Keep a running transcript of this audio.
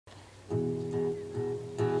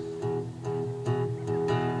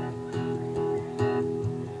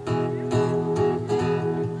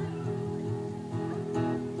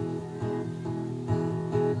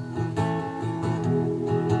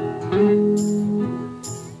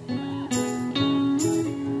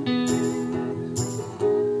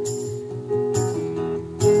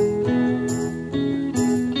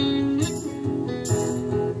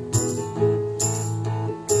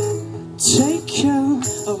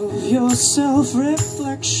of your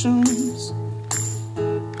self-reflections.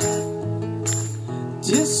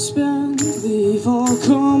 Disband, leave all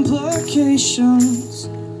complications.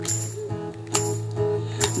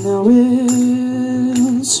 Now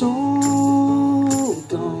it's all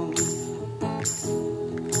gone,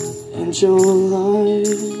 and your life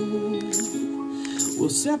will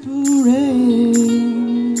separate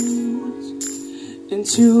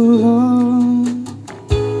into love.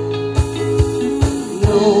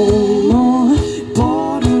 No more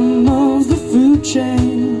bottom of the food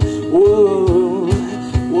chain. Whoa,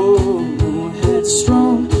 whoa,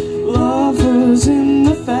 headstrong lovers in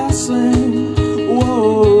the fast lane.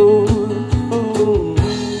 Whoa, oh.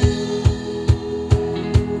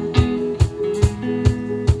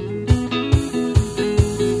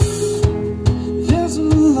 There's a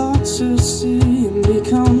lot to see and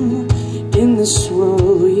become. In this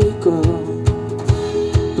world we grow,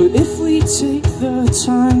 but if we take the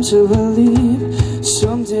time to believe,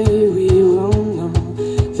 someday we will know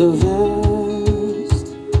the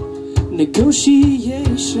vast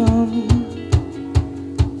negotiation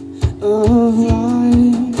of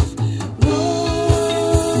life.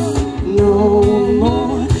 No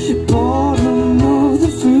more bottom of the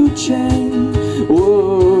food chain.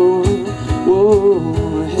 Whoa, whoa,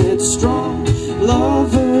 headstrong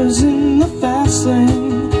lovers in the fast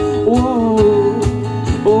lane. Whoa,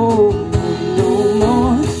 oh, no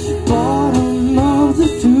more bottom of the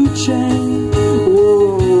food chain.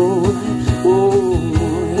 Whoa, whoa,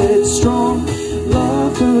 headstrong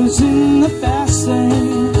lovers in the fast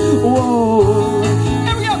lane. Whoa.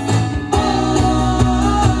 Here we go.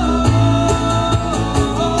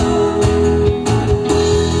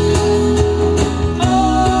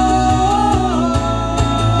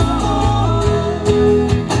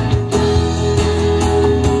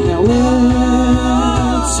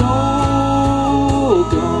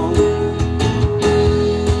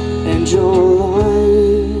 Your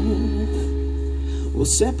life will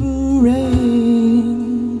separate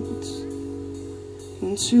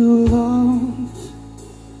into love.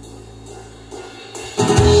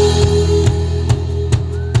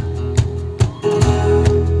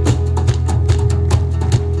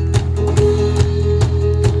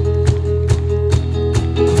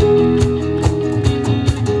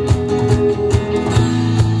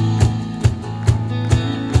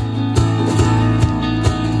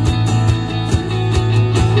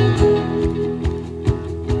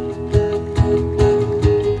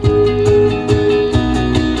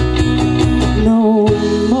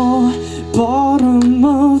 Bottom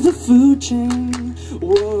of the food chain.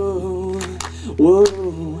 Whoa,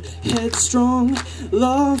 whoa, headstrong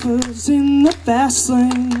lovers in the fast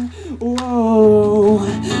lane. Whoa,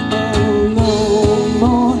 oh.